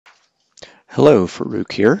Hello,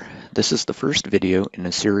 Farouk here. This is the first video in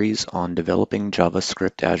a series on developing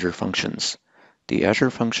JavaScript Azure functions. The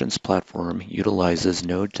Azure Functions platform utilizes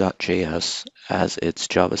Node.js as its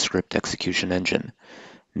JavaScript execution engine.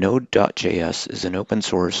 Node.js is an open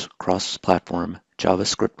source, cross-platform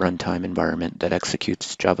JavaScript runtime environment that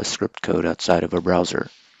executes JavaScript code outside of a browser.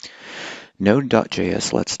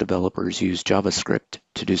 Node.js lets developers use JavaScript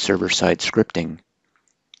to do server-side scripting.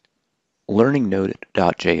 Learning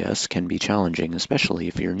Node.js can be challenging, especially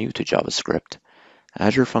if you're new to JavaScript.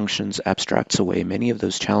 Azure Functions abstracts away many of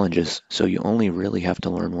those challenges, so you only really have to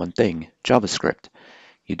learn one thing, JavaScript.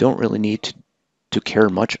 You don't really need to care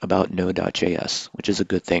much about Node.js, which is a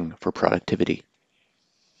good thing for productivity.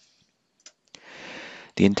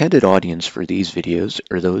 The intended audience for these videos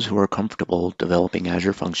are those who are comfortable developing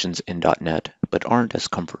Azure Functions in .NET, but aren't as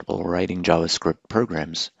comfortable writing JavaScript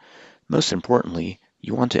programs. Most importantly,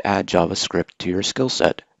 you want to add JavaScript to your skill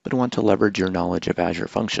set, but want to leverage your knowledge of Azure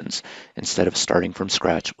Functions instead of starting from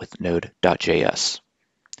scratch with Node.js.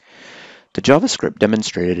 The JavaScript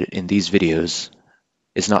demonstrated in these videos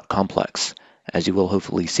is not complex. As you will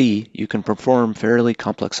hopefully see, you can perform fairly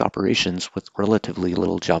complex operations with relatively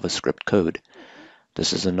little JavaScript code.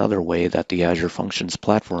 This is another way that the Azure Functions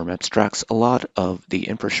platform abstracts a lot of the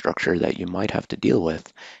infrastructure that you might have to deal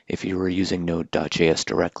with if you were using Node.js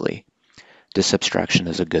directly. This abstraction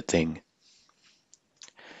is a good thing.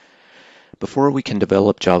 Before we can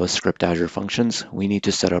develop JavaScript Azure Functions, we need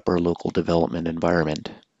to set up our local development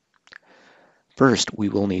environment. First, we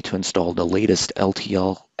will need to install the latest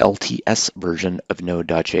LTS version of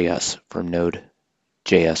Node.js from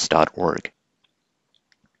nodejs.org.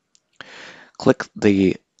 Click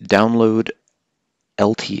the Download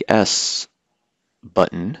LTS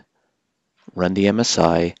button, run the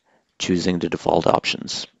MSI, choosing the default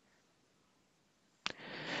options.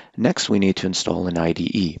 Next, we need to install an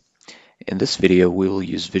IDE. In this video, we will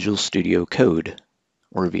use Visual Studio Code,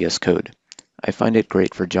 or VS Code. I find it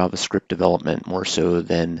great for JavaScript development more so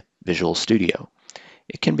than Visual Studio.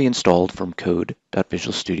 It can be installed from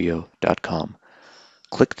code.visualstudio.com.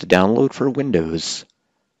 Click the Download for Windows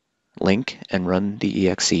link and run the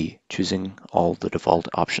exe, choosing all the default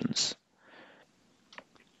options.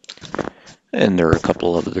 And there are a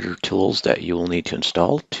couple of other tools that you will need to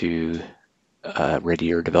install to ready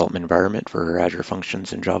your development environment for Azure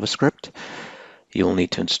Functions in JavaScript. You will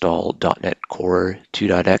need to install .NET Core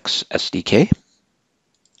 2.x SDK.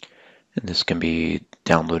 And this can be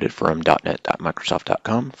downloaded from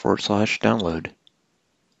 .NET.microsoft.com/download.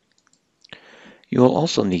 You will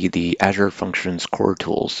also need the Azure Functions core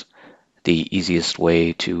tools. The easiest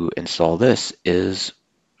way to install this is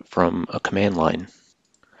from a command line.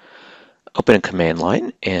 Open a command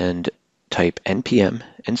line and type npm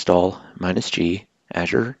install -g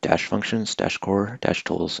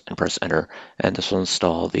azure-functions-core-tools and press enter, and this will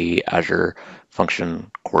install the Azure Function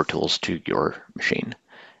core tools to your machine.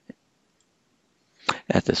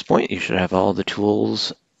 At this point, you should have all the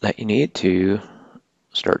tools that you need to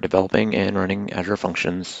start developing and running Azure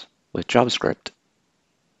Functions with JavaScript.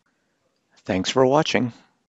 Thanks for watching.